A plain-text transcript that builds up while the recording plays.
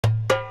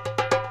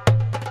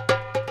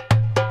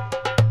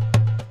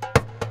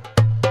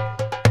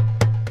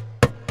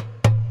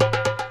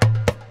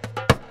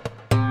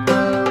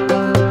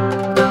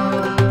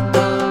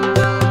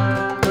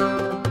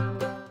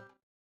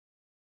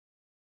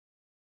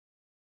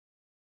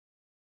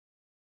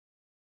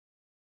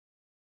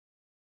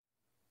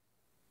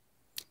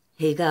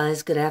Hey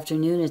guys, good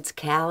afternoon. It's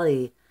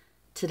Cali.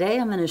 Today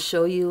I'm going to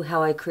show you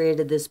how I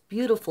created this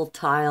beautiful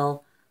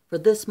tile for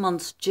this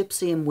month's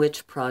Gypsy and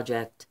Witch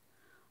project.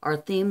 Our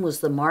theme was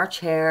the March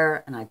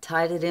Hare, and I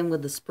tied it in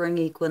with the spring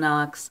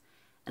equinox,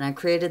 and I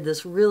created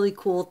this really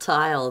cool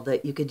tile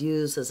that you could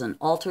use as an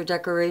altar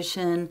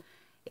decoration,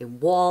 a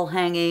wall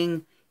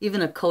hanging,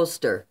 even a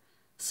coaster.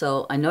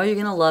 So I know you're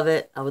going to love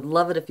it. I would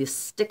love it if you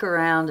stick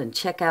around and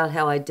check out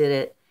how I did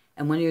it.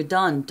 And when you're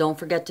done, don't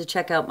forget to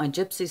check out my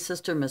Gypsy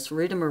sister, Miss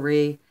Rita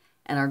Marie,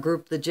 and our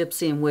group, The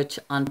Gypsy and Witch,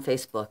 on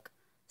Facebook.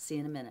 See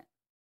you in a minute.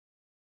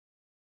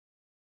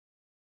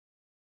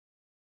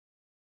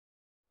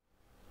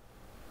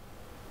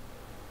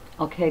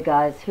 Okay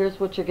guys, here's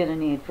what you're going to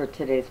need for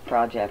today's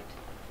project.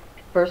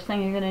 First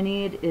thing you're going to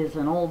need is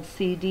an old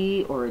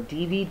CD or a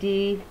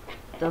DVD.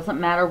 Doesn't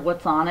matter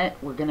what's on it,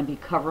 we're going to be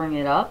covering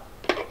it up.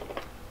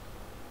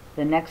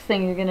 The next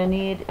thing you're going to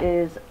need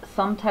is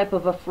some type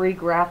of a free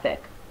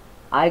graphic.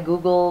 I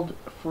googled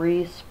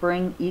free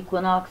spring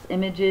equinox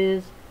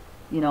images.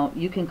 You know,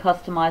 you can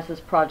customize this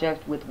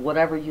project with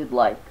whatever you'd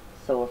like.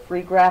 So a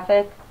free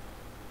graphic.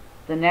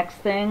 The next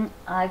thing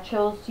I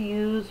chose to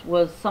use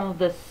was some of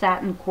this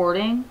satin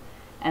cording,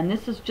 and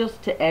this is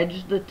just to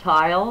edge the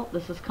tile.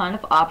 This is kind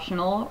of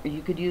optional, or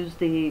you could use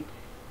the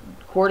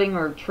cording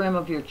or trim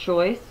of your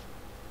choice.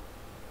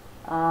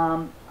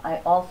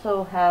 I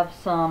also have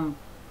some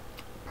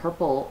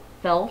purple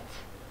felt,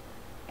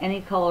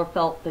 any color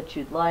felt that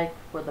you'd like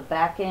for the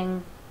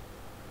backing.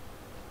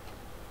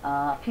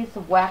 A piece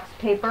of wax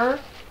paper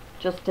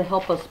just to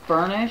help us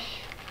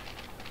burnish,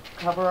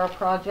 cover our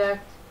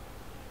project.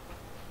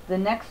 The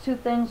next two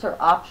things are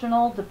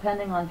optional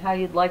depending on how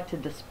you'd like to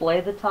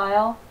display the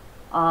tile.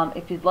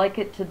 If you'd like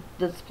it to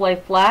display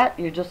flat,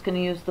 you're just going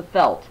to use the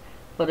felt.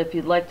 But if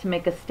you'd like to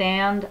make a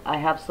stand, I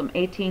have some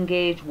 18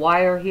 gauge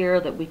wire here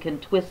that we can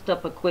twist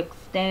up a quick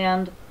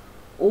stand.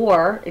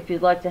 Or if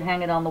you'd like to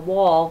hang it on the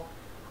wall,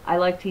 I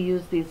like to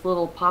use these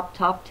little pop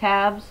top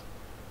tabs.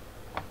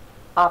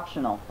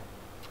 Optional.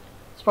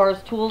 As far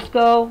as tools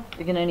go,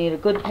 you're going to need a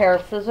good pair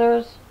of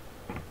scissors,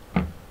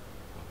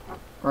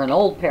 or an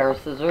old pair of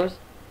scissors,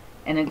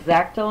 an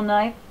X-Acto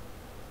knife,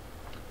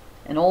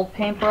 an old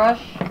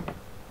paintbrush.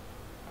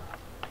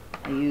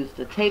 I used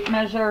a tape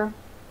measure.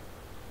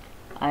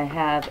 I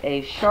have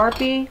a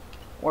Sharpie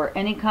or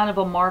any kind of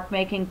a mark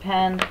making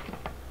pen.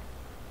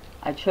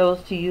 I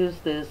chose to use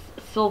this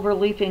silver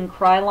leafing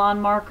Krylon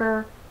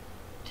marker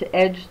to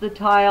edge the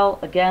tile.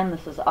 Again,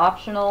 this is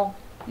optional.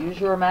 Use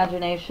your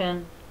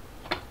imagination.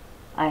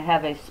 I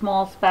have a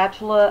small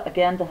spatula,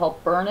 again, to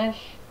help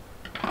burnish,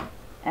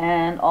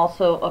 and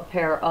also a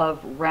pair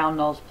of round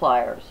nose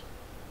pliers.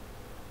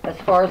 As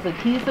far as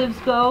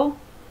adhesives go,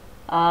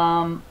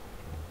 I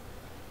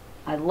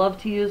love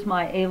to use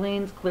my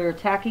Aleene's clear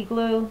tacky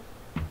glue.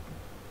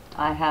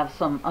 I have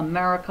some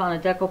Americana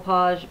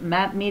Decoupage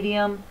matte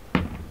medium,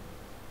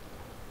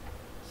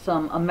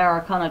 some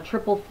Americana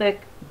triple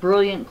thick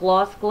brilliant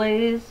gloss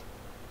glaze,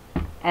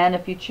 and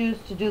if you choose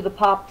to do the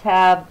pop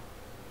tab,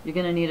 you're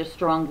going to need a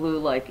strong glue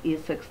like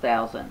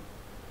E6000.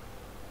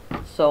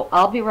 So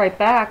I'll be right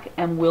back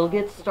and we'll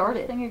get started.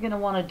 The first thing you're going to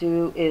want to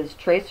do is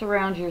trace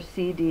around your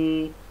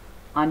CD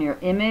on your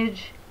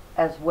image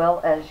as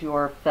well as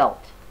your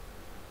felt.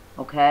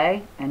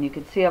 Okay? And you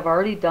can see I've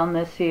already done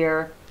this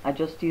here. I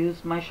just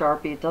used my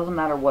Sharpie. It doesn't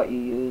matter what you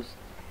use.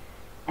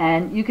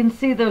 And you can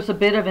see there's a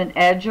bit of an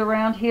edge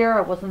around here.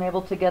 I wasn't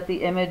able to get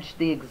the image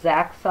the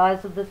exact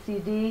size of the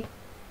CD.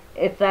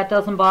 If that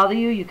doesn't bother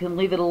you, you can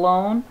leave it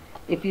alone.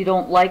 If you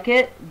don't like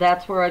it,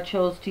 that's where I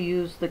chose to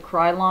use the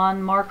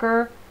Krylon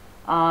marker.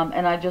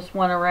 And I just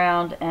went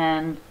around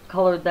and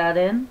colored that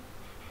in.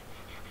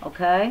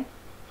 Okay?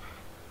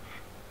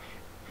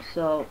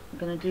 So I'm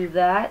going to do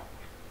that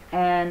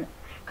and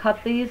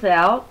cut these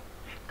out.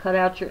 Cut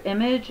out your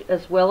image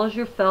as well as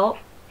your felt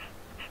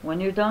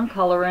when you're done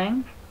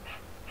coloring.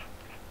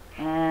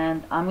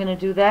 And I'm going to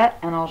do that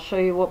and I'll show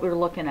you what we're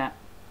looking at.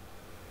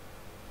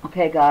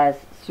 Okay guys,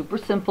 super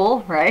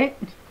simple, right?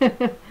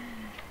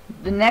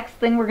 The next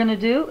thing we're going to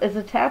do is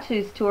attach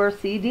these to our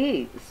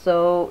CD.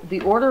 So the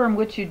order in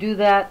which you do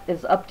that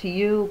is up to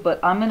you, but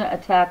I'm going to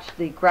attach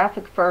the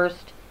graphic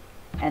first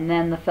and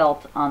then the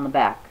felt on the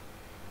back.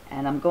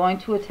 And I'm going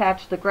to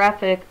attach the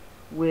graphic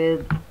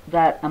with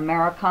that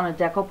Americana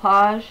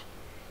Decoupage,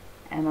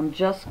 and I'm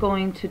just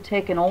going to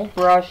take an old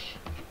brush,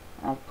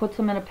 I've put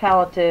some in a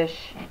palette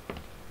dish,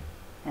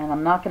 and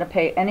I'm not going to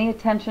pay any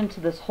attention to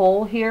this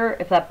hole here.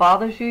 If that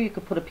bothers you, you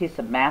could put a piece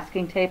of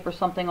masking tape or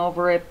something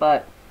over it,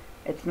 but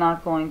it's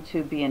not going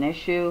to be an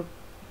issue.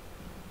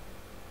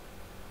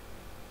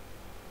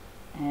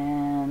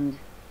 And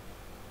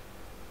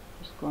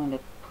just going to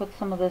put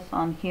some of this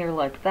on here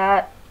like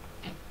that,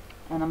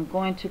 and I'm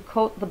going to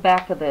coat the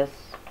back of this.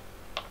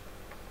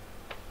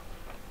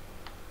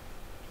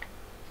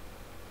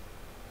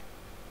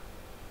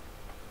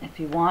 If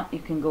you want, you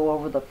can go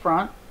over the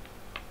front,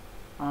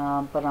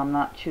 but I'm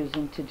not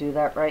choosing to do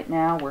that right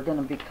now. We're going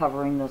to be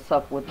covering this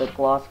up with the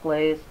gloss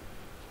glaze.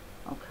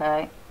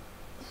 Okay,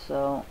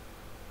 so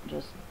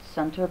just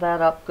center that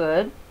up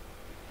good.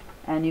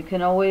 And you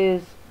can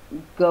always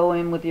go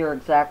in with your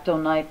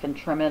X-Acto knife and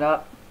trim it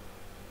up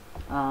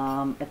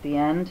at the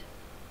end.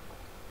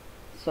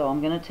 So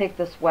I'm going to take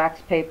this wax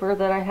paper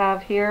that I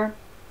have here,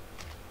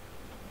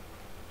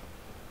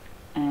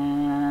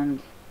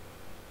 and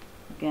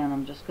again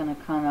I'm just going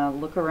to kind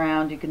of look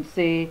around. You can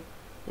see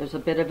there's a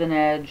bit of an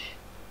edge.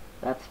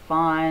 That's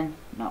fine,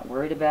 not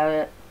worried about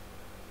it.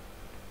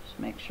 Just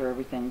make sure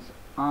everything's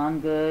on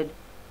good.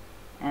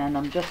 And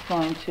I'm just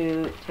going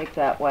to take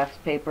that wax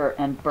paper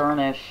and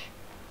burnish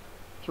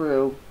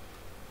through.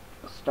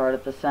 Start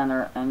at the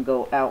center and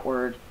go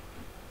outward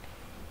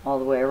all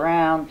the way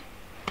around.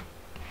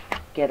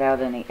 Get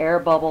out any air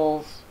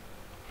bubbles.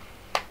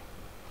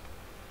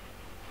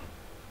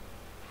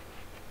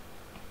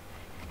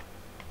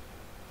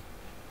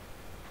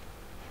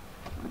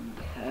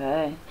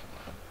 Okay.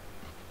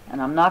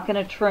 And I'm not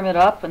going to trim it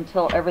up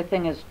until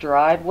everything is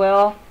dried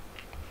well,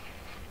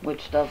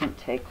 which doesn't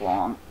take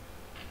long.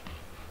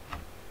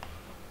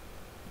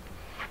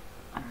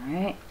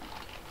 Alright.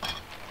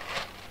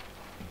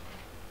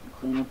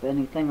 Clean up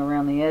anything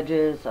around the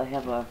edges. I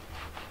have a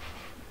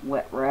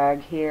wet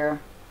rag here.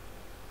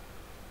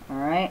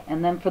 Alright,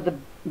 and then for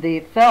the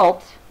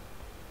felt,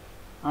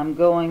 I'm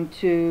going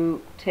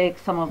to take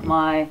some of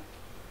my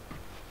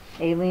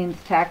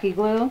Aleene's tacky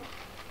glue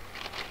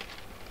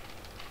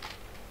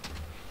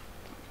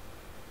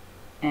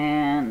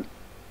and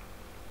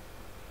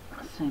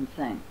same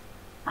thing.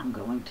 I'm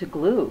going to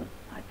glue.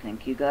 I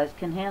think you guys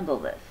can handle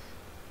this.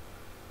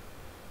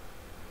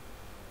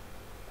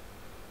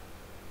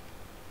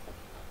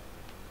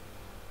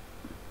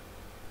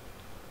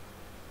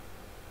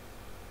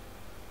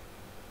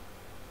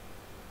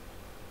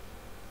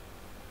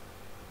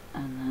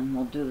 And then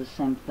we'll do the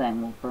same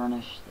thing. We'll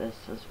burnish this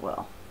as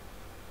well.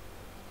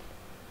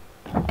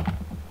 And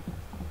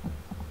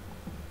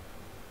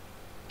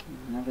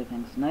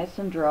everything's nice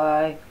and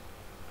dry.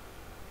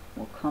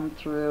 We'll come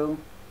through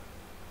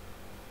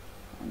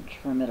and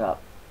trim it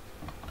up.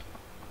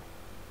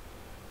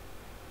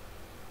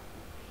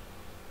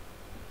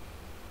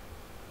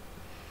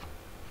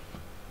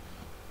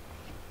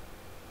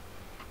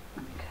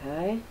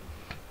 Okay.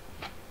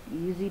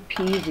 Easy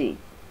peasy.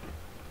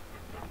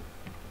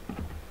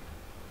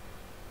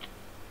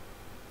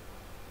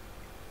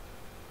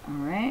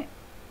 Alright,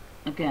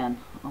 again,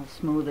 I'll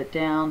smooth it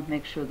down,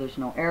 make sure there's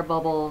no air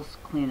bubbles,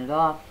 clean it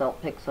off.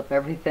 Felt picks up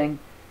everything.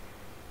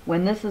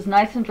 When this is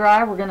nice and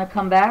dry, we're going to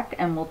come back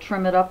and we'll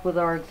trim it up with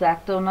our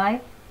X-Acto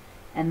knife.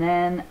 And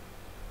then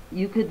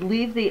you could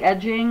leave the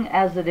edging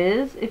as it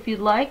is if you'd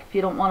like, if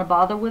you don't want to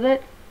bother with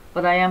it.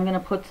 But I am going to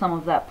put some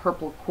of that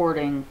purple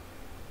cording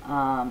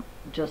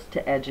just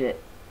to edge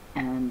it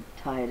and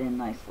tie it in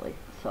nicely.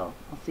 So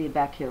I'll see you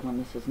back here when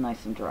this is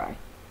nice and dry.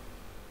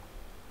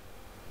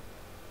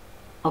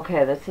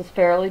 Okay, this is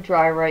fairly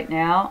dry right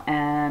now,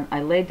 and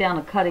I laid down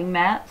a cutting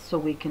mat so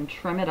we can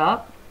trim it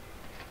up.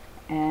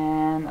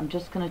 And I'm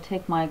just going to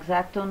take my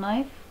X-Acto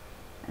knife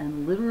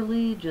and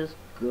literally just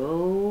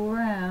go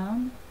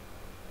around.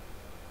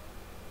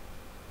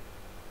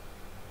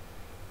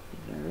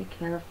 Be very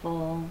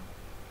careful.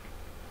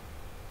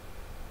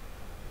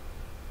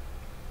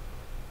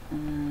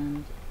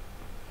 And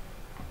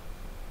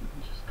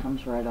it just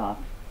comes right off.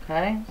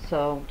 Okay,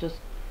 so just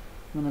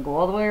I'm going to go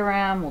all the way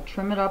around. We'll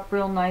trim it up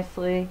real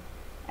nicely,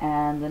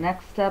 and the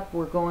next step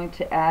we're going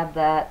to add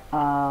that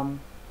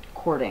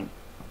cording.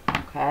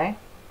 Okay,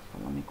 so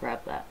let me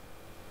grab that.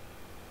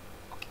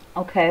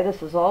 Okay,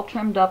 this is all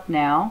trimmed up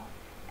now,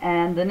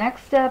 and the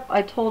next step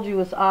I told you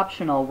is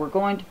optional. We're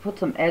going to put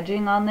some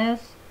edging on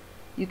this.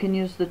 You can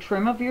use the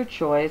trim of your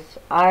choice.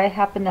 I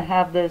happen to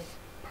have this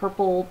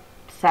purple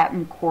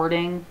satin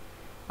cording.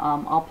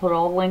 I'll put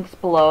all links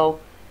below.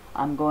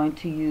 I'm going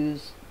to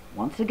use,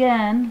 once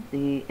again,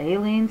 the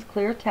Aleene's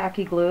clear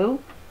tacky glue,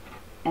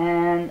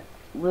 and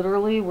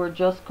literally we're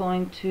just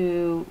going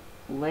to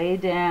lay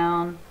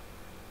down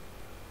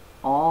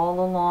all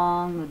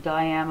along the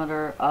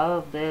diameter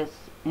of this,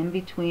 in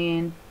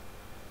between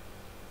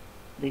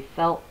the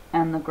felt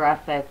and the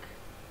graphic,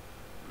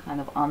 kind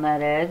of on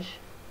that edge.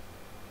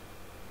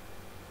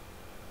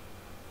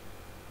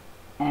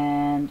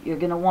 And you're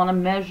going to want to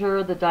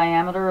measure the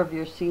diameter of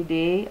your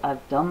CD.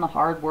 I've done the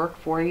hard work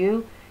for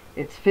you.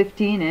 It's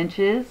 15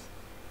 inches,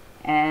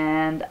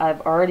 and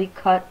I've already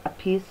cut a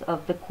piece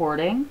of the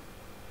cording.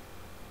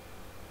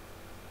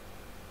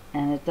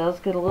 And it does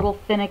get a little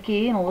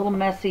finicky and a little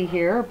messy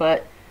here,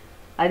 but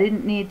I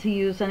didn't need to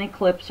use any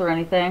clips or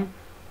anything.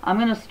 I'm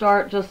going to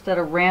start just at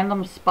a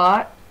random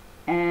spot,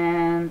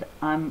 and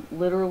I'm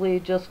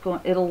literally just going,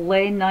 it'll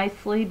lay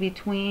nicely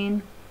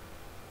between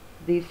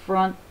the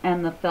front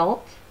and the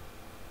felt.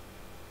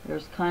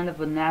 There's kind of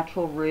a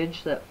natural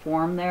ridge that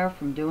formed there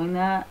from doing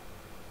that.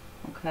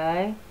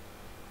 Okay,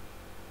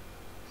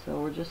 so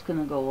we're just going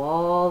to go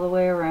all the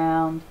way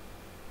around,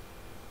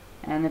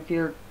 and if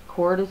your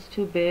cord is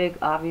too big,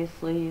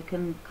 obviously you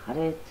can cut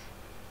it.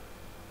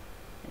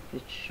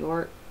 If it's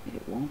short,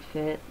 it won't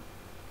fit,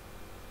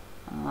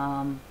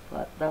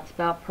 but that's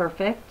about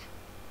perfect.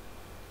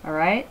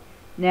 Alright,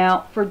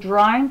 Now for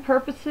drying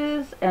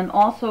purposes and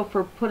also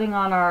for putting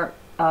on our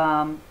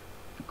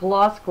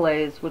gloss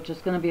glaze, which is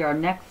going to be our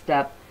next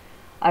step,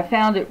 I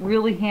found it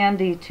really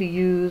handy to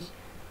use,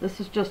 this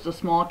is just a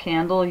small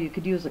candle, you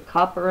could use a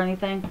cup or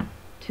anything,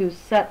 to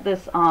set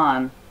this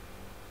on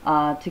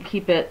to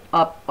keep it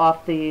up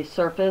off the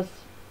surface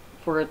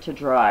for it to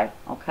dry.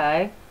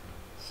 Okay,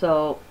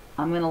 so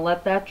I'm going to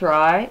let that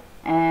dry,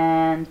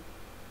 and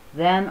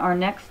then our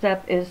next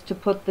step is to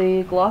put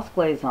the gloss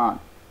glaze on.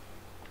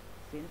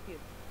 See you in a few.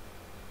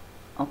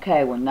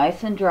 Okay, we're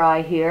nice and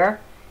dry here,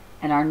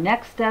 and our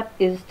next step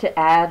is to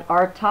add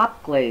our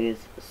top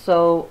glaze.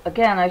 So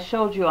again, I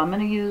showed you I'm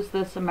going to use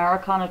this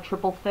Americana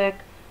triple thick.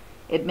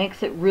 It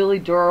makes it really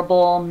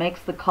durable,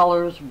 makes the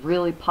colors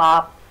really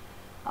pop.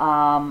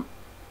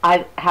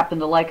 I happen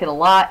to like it a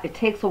lot. It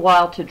takes a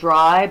while to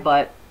dry,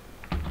 but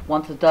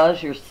once it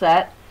does, you're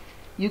set.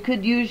 You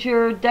could use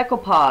your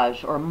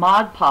decoupage or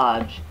Mod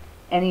Podge,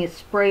 any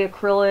spray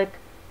acrylic,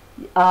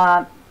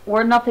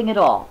 or nothing at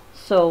all.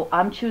 So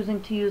I'm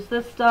choosing to use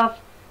this stuff.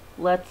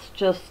 Let's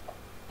just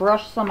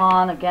brush some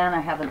on. Again,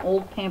 I have an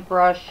old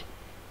paintbrush,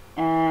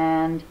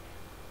 and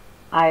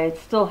I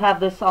still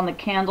have this on the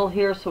candle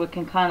here so it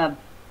can kind of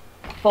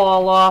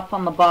fall off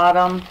on the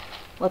bottom.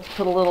 Let's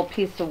put a little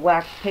piece of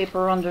wax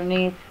paper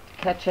underneath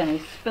to catch any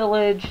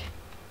spillage.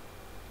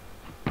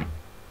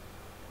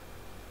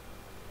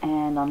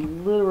 And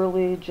I'm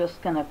literally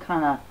just going to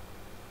kind of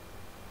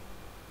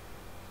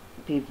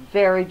be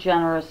very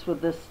generous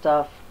with this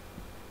stuff.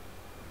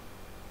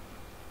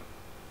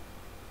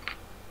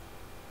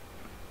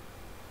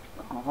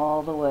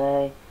 All the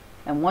way.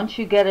 And once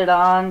you get it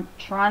on,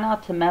 try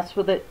not to mess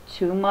with it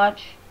too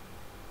much.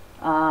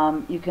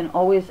 You can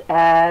always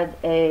add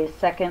a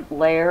second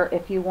layer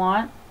if you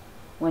want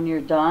when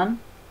you're done,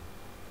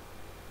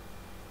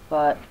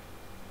 but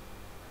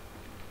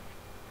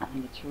I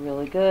think it's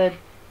really good.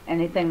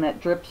 Anything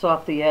that drips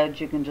off the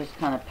edge you can just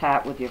kind of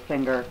pat with your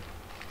finger.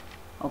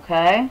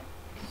 Okay,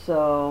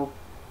 so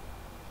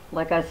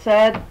like I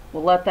said,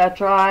 we'll let that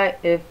dry.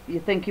 If you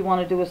think you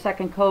want to do a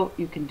second coat,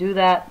 you can do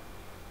that.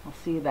 I'll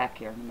see you back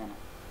here in a minute.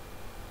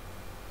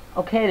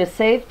 Okay, to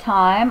save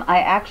time, I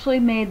actually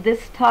made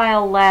this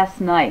tile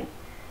last night.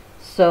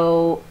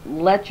 So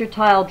let your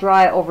tile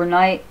dry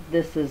overnight.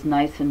 This is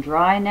nice and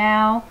dry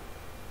now.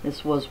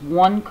 This was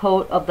one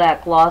coat of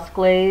that gloss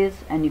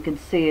glaze, and you can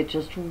see it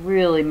just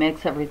really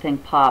makes everything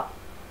pop.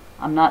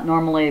 I'm not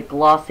normally a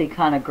glossy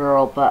kind of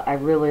girl, but I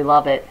really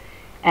love it.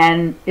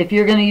 And if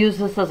you're going to use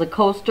this as a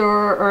coaster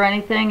or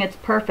anything, it's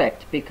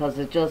perfect because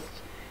it just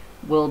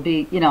will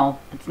be, you know,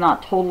 it's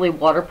not totally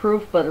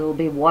waterproof, but it'll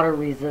be water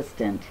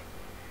resistant.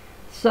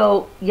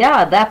 So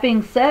yeah, that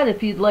being said,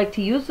 if you'd like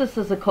to use this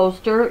as a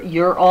coaster,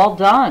 you're all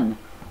done.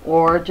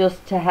 Or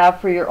just to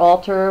have for your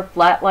altar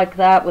flat like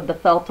that with the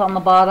felt on the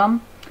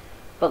bottom.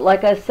 But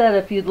like I said,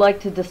 if you'd like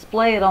to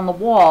display it on the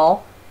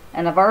wall,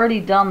 and I've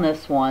already done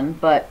this one,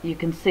 but you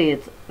can see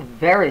it's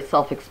very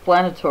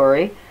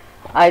self-explanatory.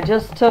 I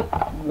just took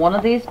one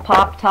of these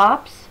pop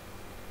tops,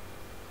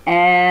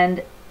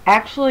 and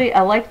actually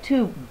I like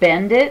to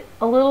bend it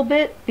a little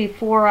bit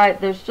before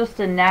there's just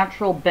a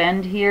natural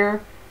bend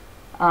here.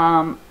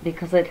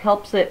 Because it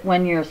helps it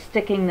when you're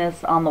sticking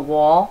this on the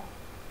wall,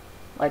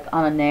 like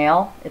on a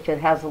nail, if it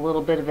has a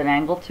little bit of an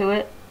angle to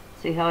it.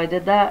 See how I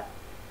did that?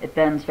 It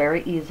bends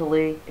very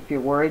easily. If you're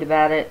worried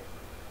about it,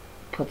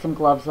 put some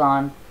gloves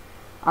on.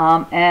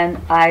 And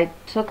I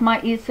took my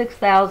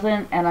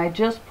E6000 and I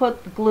just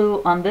put the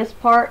glue on this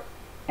part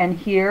and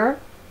here,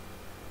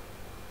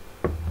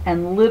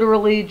 and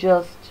literally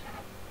just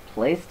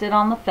placed it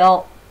on the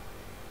felt.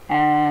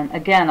 And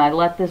again, I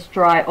let this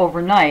dry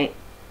overnight.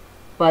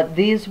 But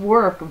these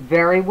work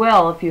very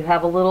well if you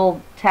have a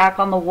little tack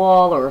on the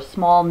wall or a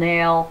small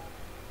nail.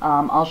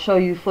 I'll show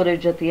you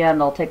footage at the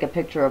end. I'll take a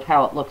picture of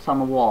how it looks on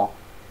the wall.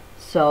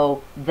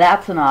 So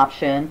that's an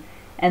option.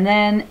 And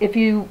then if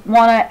you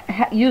want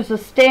to use a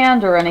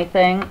stand or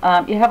anything,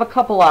 you have a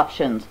couple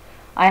options.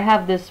 I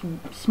have this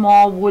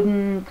small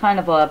wooden kind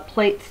of a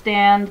plate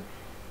stand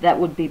that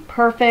would be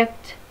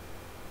perfect.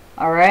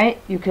 Alright,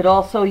 you could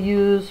also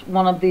use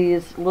one of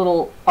these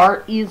little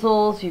art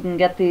easels. You can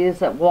get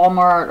these at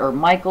Walmart or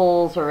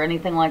Michael's or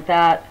anything like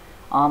that,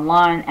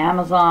 online,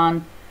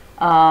 Amazon.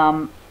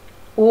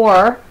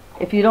 Or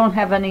if you don't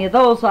have any of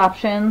those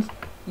options,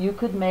 you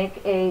could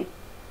make a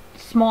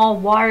small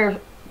wire,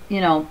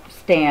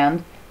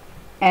 stand,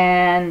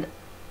 and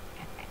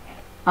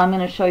I'm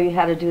going to show you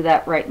how to do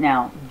that right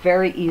now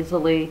very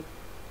easily.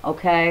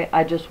 Okay,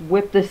 I just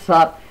whip this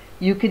up.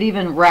 You could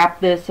even wrap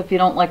this, if you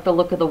don't like the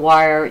look of the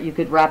wire, you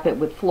could wrap it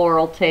with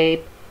floral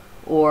tape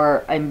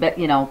or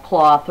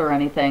cloth or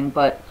anything.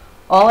 But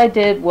all I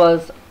did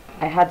was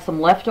I had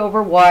some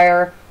leftover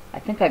wire. I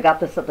think I got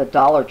this at the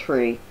Dollar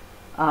Tree,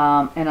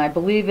 and I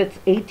believe it's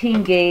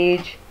 18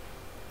 gauge.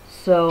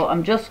 So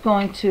I'm just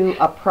going to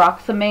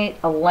approximate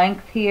a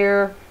length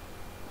here.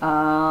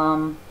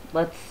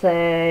 Let's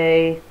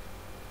say,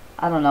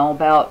 I don't know,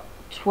 about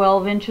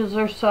 12 inches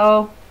or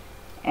so.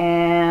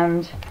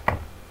 And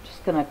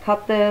going to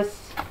cut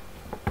this,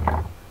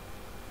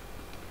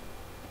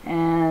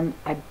 and and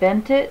I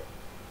bent it.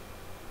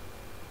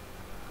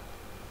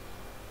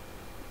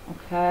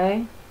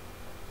 Okay,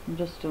 I'm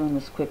just doing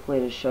this quickly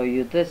to show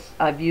you this.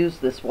 I've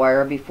used this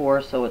wire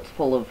before, so it's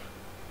full of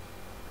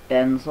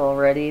bends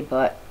already,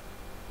 but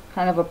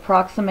kind of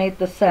approximate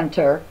the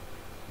center.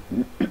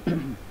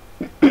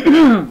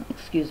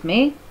 Excuse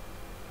me.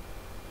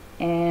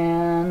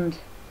 And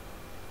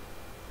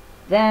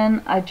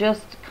then I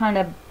just kind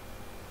of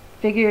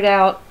figured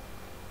out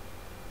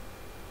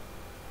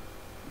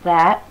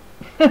that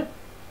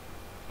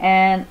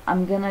and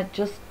I'm gonna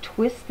just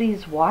twist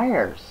these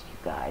wires, you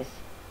guys.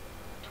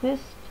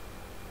 Twist,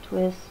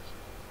 twist,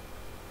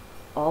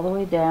 all the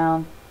way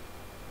down.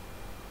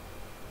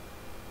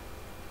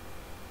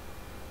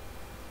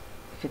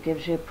 If it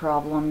gives you a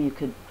problem, you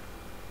could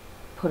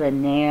put a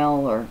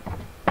nail, or,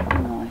 you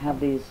know, I have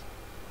these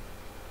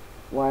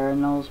wire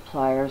nose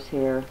pliers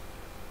here.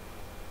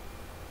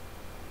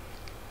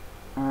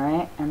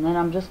 Alright, and then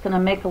I'm just going to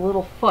make a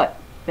little foot,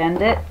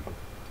 bend it,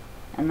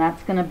 and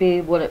that's going to be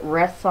what it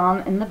rests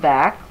on in the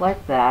back,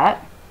 like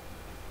that.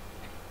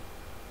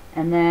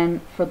 And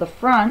then for the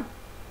front,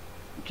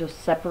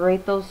 just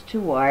separate those two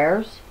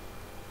wires,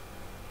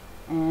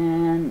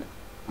 and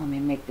let me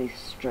make these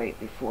straight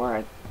before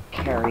I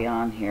carry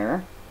on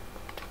here.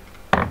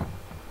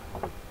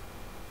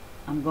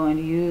 I'm going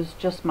to use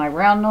just my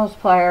round nose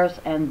pliers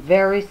and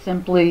very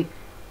simply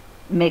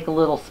make a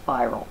little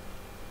spiral.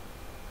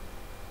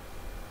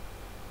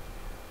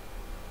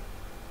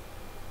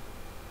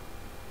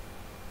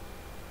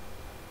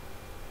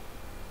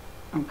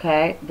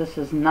 Okay, this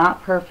is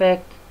not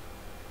perfect,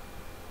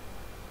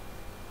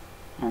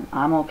 and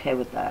I'm okay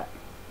with that.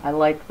 I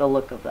like the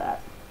look of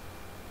that.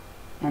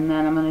 And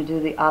then I'm going to do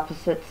the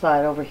opposite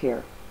side over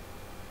here.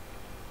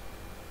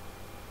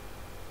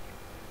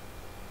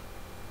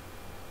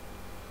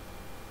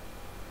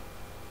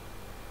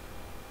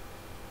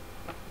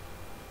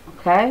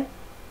 Okay,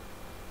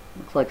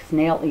 looks like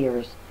snail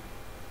ears.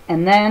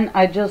 And then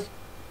I just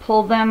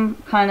pull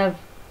them kind of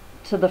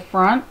to the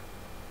front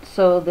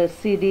so the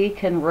CD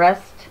can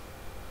rest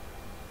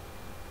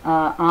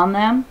on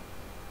them.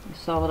 You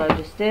saw what I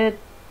just did,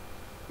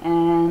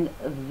 and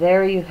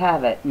there you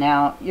have it.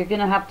 Now you're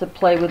gonna have to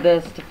play with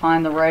this to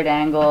find the right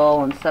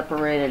angle and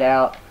separate it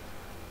out,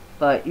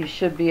 but you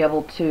should be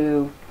able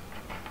to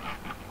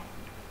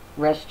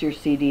rest your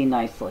CD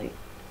nicely.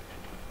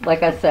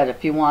 Like I said,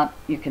 if you want,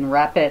 you can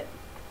wrap it.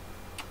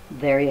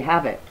 There you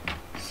have it.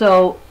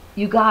 So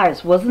you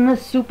guys, wasn't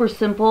this super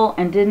simple,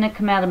 and didn't it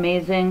come out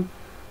amazing?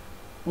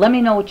 Let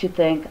me know what you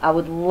think. I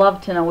would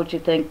love to know what you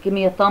think. Give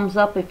me a thumbs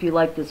up if you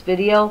like this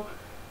video.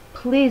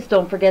 Please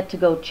don't forget to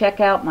go check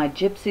out my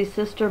Gypsy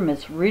sister,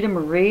 Miss Rita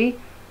Marie.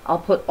 I'll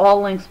put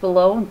all links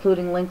below,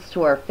 including links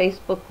to our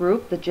Facebook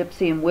group, The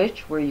Gypsy and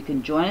Witch, where you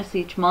can join us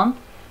each month.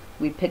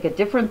 We pick a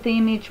different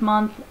theme each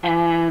month,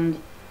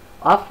 and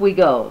off we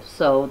go.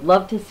 So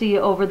love to see you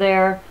over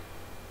there,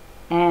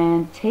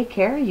 and take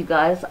care, you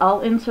guys.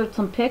 I'll insert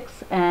some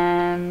pics,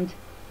 and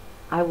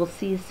I will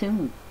see you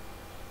soon.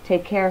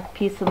 Take care.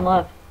 Peace and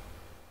love.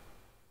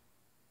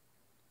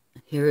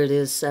 Here it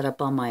is set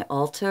up on my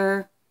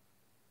altar,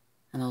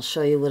 and I'll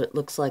show you what it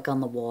looks like on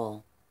the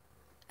wall.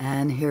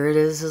 And here it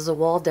is as a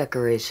wall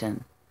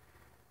decoration.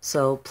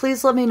 So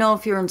please let me know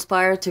if you're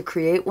inspired to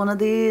create one of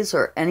these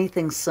or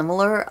anything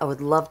similar. I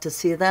would love to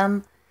see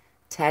them.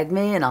 Tag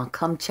me and I'll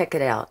come check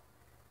it out.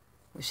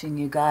 Wishing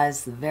you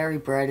guys the very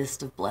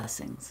brightest of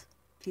blessings.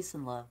 Peace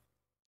and love.